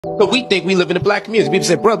But we think we live in a black community. People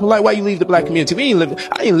say, brother, Polight, why you leave the black community?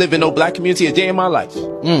 I ain't live in no black community a day in my life.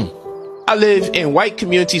 I live in white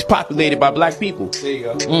communities populated by black people. There you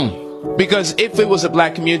go. Because if it was a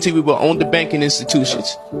black community, we would own the banking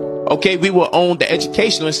institutions. Okay, we will own the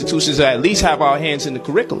educational institutions that at least have our hands in the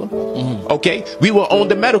curriculum. Okay, we will own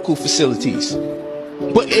the medical facilities.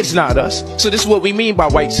 But it's not us. So this is what we mean by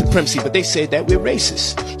white supremacy. But they said that we're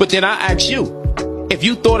racist. But then I ask you, if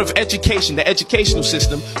you thought of education, the educational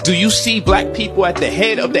system, do you see black people at the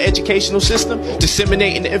head of the educational system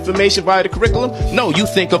disseminating the information via the curriculum? No, you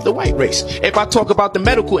think of the white race. If I talk about the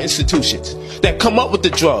medical institutions that come up with the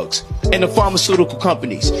drugs and the pharmaceutical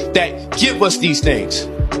companies that give us these things,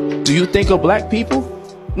 do you think of black people?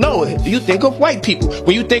 No, you think of white people.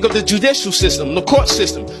 When you think of the judicial system, the court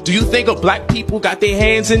system, do you think of black people got their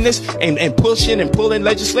hands in this and pushing and pulling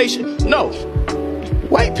legislation? No.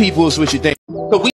 White people is what you think.